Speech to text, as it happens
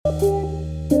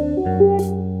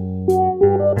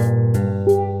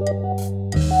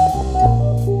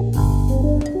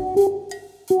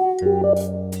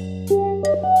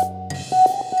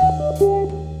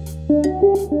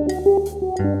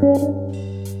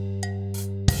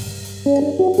Yo,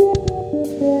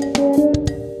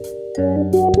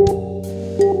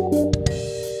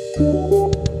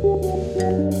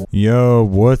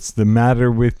 what's the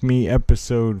matter with me?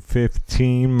 Episode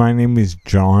 15. My name is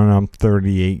John. I'm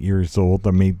 38 years old.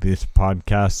 I made this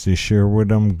podcast to share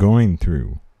what I'm going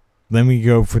through. Let me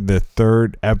go for the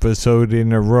third episode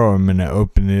in a row. I'm going to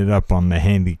open it up on the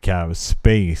handicap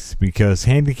space because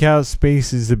handicap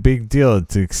space is a big deal.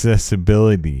 It's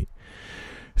accessibility.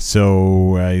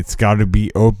 So it's got to be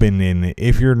open, and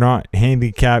if you're not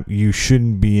handicapped, you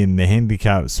shouldn't be in the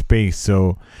handicap space.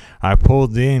 So I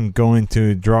pulled in going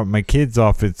to drop my kids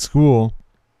off at school.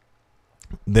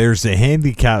 There's a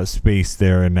handicap space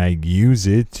there, and I use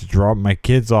it to drop my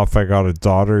kids off. I got a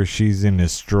daughter. She's in a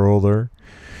stroller.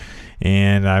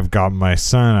 And I've got my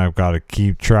son I've got to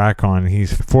keep track on.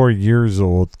 He's 4 years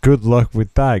old. Good luck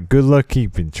with that. Good luck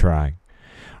keeping track.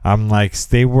 I'm like,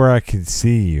 stay where I can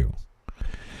see you.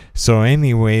 So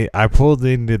anyway, I pulled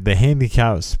into the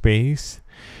handicap space,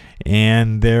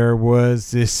 and there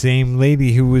was this same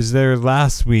lady who was there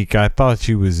last week. I thought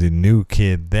she was a new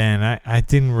kid then. I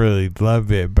didn't really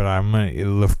love it, but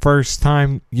the first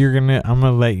time I'm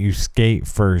gonna let you skate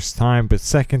first time, but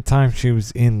second time she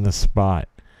was in the spot.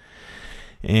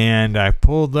 And I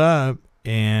pulled up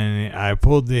and I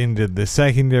pulled into the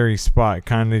secondary spot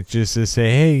kind of just to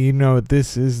say, hey,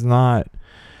 this is not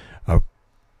a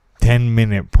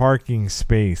 10-minute parking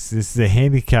space. This is a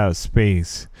handicap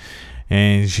space.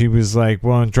 And she was like,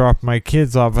 well, drop my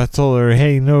kids off. I told her,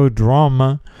 hey, no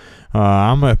drama.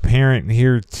 I'm a parent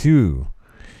here too.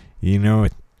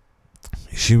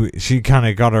 She kind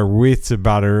of got her wits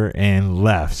about her and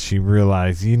left. She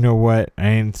realized, you know what?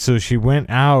 And so she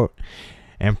went out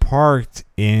and parked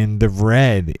in the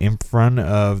red in front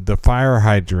of the fire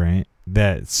hydrant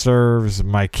that serves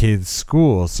my kids'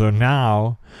 school. So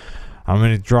now I'm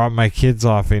going to drop my kids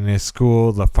off in this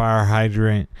school, the fire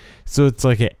hydrant. So it's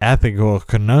like an ethical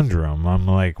conundrum. I'm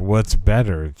like, what's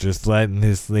better? Just letting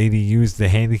this lady use the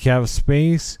handicap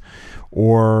space,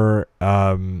 or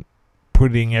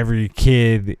putting every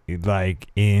kid like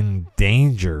in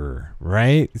danger,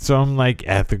 right? So I'm like,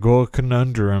 ethical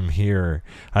conundrum here.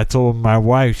 I told my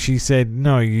wife, she said,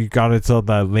 no, you gotta tell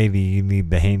that lady you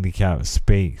need the handicap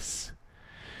space.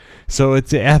 So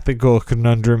it's an ethical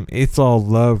conundrum. It's all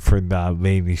love for that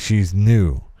lady. She's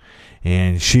new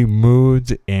and she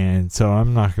moved, and so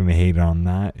I'm not gonna hate on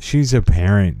that. She's a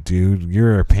parent, dude.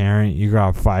 You're a parent. You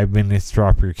got 5 minutes to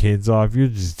drop your kids off. You'll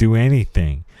just do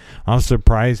anything. I'm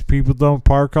surprised people don't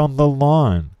park on the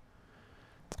lawn.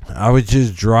 I would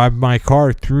just drive my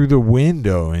car through the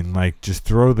window and just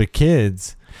throw the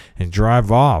kids and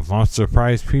drive off. I'm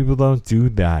surprised people don't do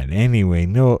that. Anyway,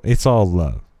 no, it's all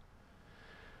love.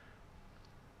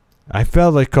 I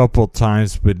fell a couple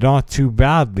times, but not too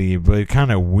badly, but kind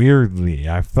of weirdly.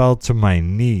 I fell to my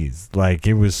knees.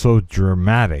 It was so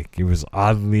dramatic. It was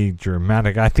oddly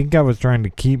dramatic. I think I was trying to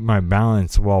keep my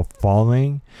balance while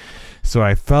falling. So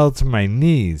I fell to my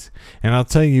knees. And I'll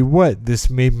tell you what, this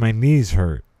made my knees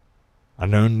hurt. I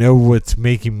don't know what's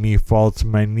making me fall to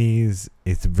my knees.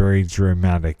 It's very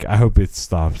dramatic. I hope it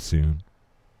stops soon.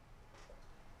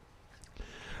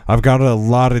 I've got a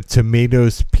lot of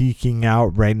tomatoes peeking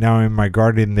out right now in my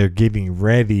garden. They're getting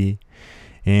ready.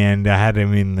 And I had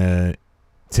them in the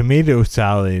tomato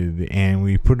salad, and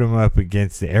we put them up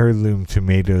against the heirloom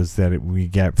tomatoes that we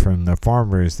get from the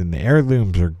farmers. And the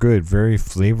heirlooms are good, very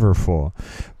flavorful.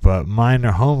 But mine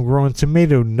are homegrown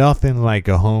tomato. Nothing like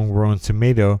a homegrown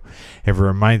tomato. It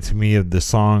reminds me of the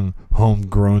song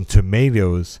Homegrown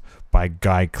Tomatoes by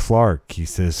Guy Clark. He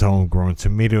says, homegrown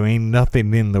tomato ain't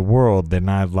nothing in the world that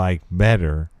I like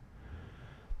better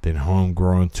than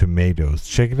homegrown tomatoes.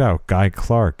 Check it out, Guy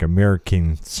Clark,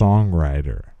 American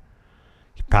songwriter.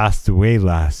 He passed away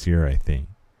last year, I think.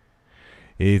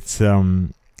 It's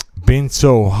been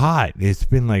so hot. It's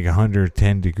been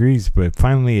 110 degrees, but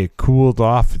finally it cooled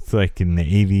off. It's in the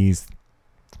 80s,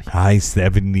 high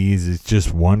 70s. It's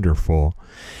just wonderful.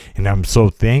 And I'm so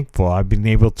thankful I've been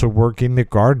able to work in the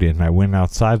garden. I went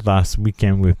outside last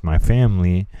weekend with my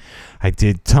family. I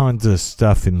did tons of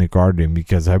stuff in the garden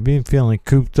because I've been feeling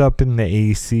cooped up in the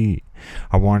AC.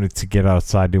 I wanted to get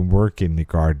outside and work in the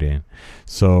garden.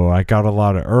 So I got a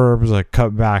lot of herbs. I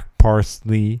cut back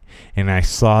parsley, and I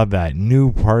saw that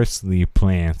new parsley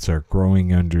plants are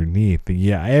growing underneath.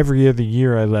 Yeah, every other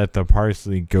year I let the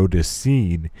parsley go to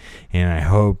seed, and I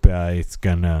hope it's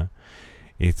gonna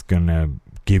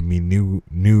give me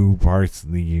new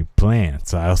parsley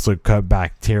plants. I also cut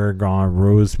back tarragon,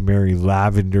 rosemary,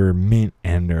 lavender, mint,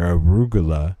 and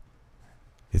arugula.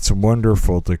 It's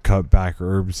wonderful to cut back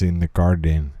herbs in the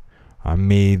garden.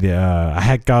 I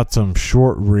had got some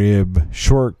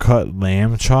shortcut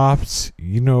lamb chops.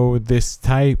 You know this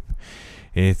type?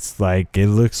 It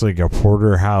looks like a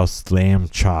porterhouse lamb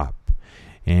chop.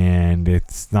 And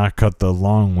it's not cut the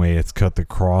long way, it's cut the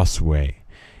cross way.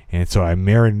 And so I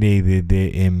marinated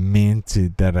it in mint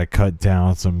that I cut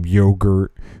down, some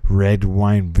yogurt, red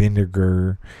wine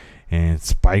vinegar, and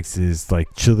spices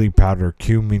like chili powder,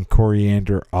 cumin,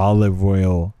 coriander, olive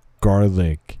oil,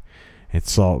 garlic, and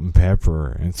salt and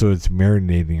pepper. And so it's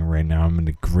marinating right now. I'm going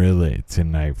to grill it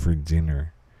tonight for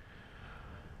dinner.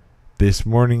 This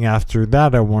morning after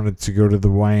that, I wanted to go to the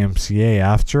YMCA.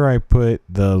 After I put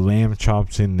the lamb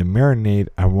chops in the marinade,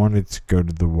 I wanted to go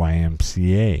to the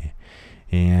YMCA.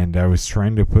 And I was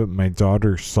trying to put my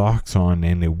daughter's socks on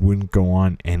and it wouldn't go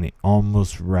on, and it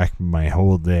almost wrecked my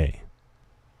whole day.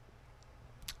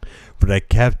 But I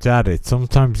kept at it.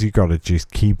 Sometimes you gotta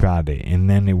just keep at it. And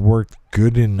then it worked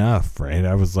good enough, right?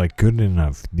 I was like, good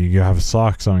enough. You have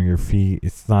socks on your feet.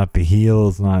 It's not the heel,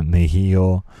 it's not in the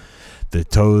heel. The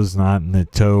toe's not in the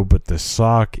toe, but the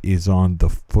sock is on the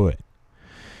foot.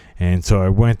 And so I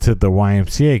went to the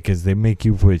YMCA because they make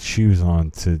you put shoes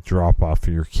on to drop off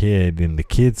your kid in the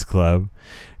kids club.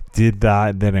 Did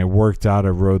that. Then I worked out. I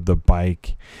rode the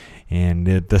bike. And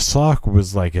the sock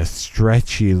was like a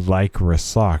stretchy Lycra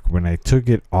sock. When I took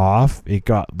it off, it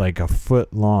got like a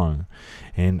foot long.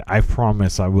 And I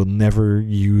promise I will never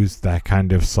use that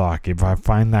kind of sock. If I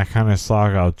find that kind of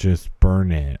sock, I'll just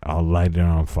burn it. I'll light it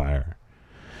on fire.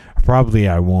 Probably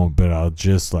I won't, but I'll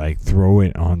just like throw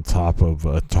it on top of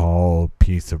a tall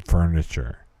piece of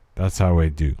furniture. That's how I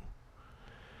do.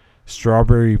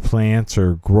 Strawberry plants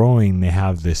are growing. They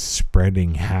have this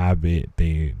spreading habit.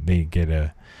 They get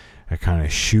a kind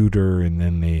of shooter, and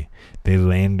then they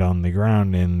land on the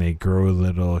ground and they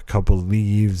grow a couple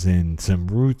leaves and some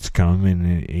roots come,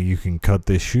 and you can cut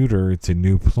the shooter. It's a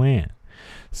new plant.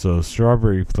 So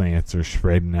strawberry plants are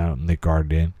spreading out in the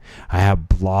garden. I have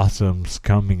blossoms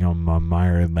coming on my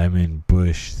Meyer lemon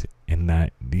bush, and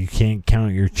that you can't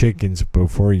count your chickens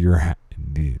before you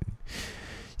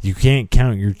can't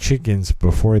count your chickens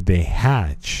before they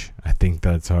hatch. I think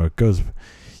that's how it goes.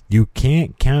 You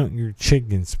can't count your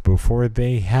chickens before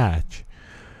they hatch,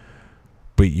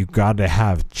 but you gotta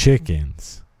have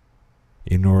chickens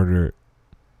in order.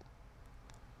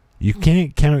 You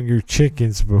can't count your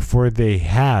chickens before they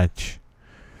hatch,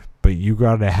 but you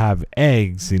gotta have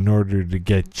eggs in order to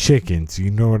get chickens.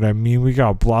 You know what I mean? We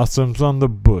got blossoms on the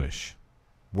bush.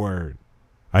 Word.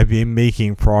 I've been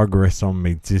making progress on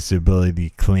my disability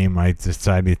claim. I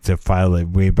decided to file it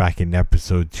way back in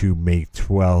episode 2, May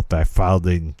 12th. I filed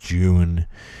it in June.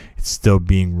 It's still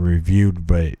being reviewed,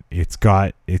 but it's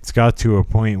got to a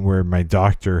point where my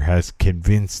doctor has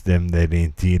convinced them that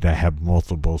indeed I have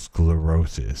multiple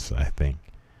sclerosis, I think.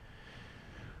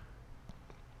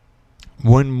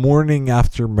 One morning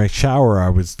after my shower, I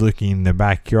was looking in the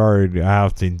backyard. I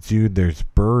often do. There's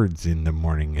birds in the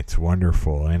morning. It's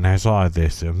wonderful. And I saw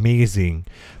this amazing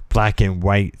black and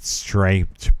white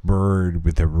striped bird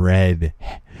with a red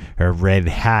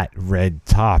hat, red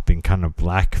top, and kind of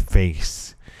black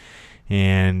face.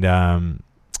 And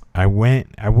I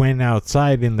went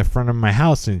outside in the front of my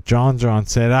house, and John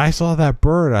said, I saw that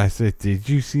bird. I said, did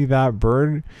you see that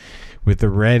bird with the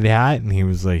red hat? And he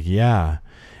was like, yeah.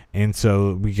 And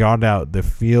so we got out the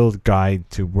Field Guide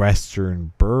to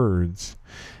Western Birds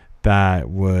that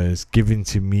was given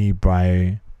to me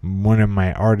by one of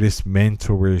my artist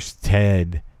mentors,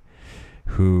 Ted,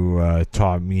 who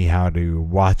taught me how to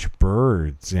watch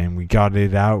birds. And we got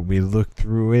it out, we looked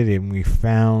through it, and we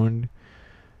found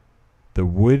the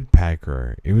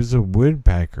woodpecker. It was a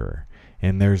woodpecker.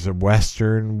 And there's a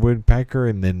western woodpecker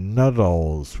and the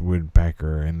Nuttall's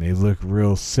woodpecker, and they look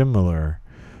real similar.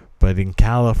 But in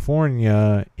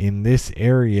California, in this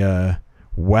area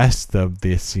west of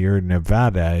the Sierra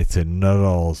Nevada, it's a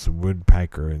Nuttall's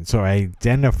woodpecker. And so I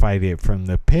identified it from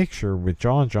the picture with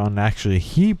John. Actually,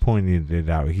 he pointed it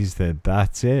out. He said,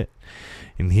 that's it.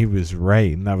 And he was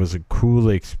right. And that was a cool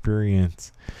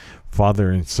experience. Father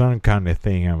and son kind of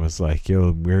thing. I was like,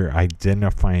 yo, we're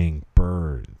identifying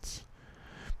birds.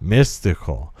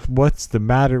 Mystical. What's the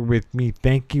matter with me?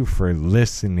 Thank you for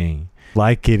listening.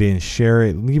 Like it and share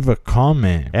it. Leave a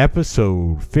comment.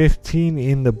 Episode 15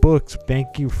 in the books.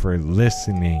 Thank you for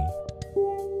listening.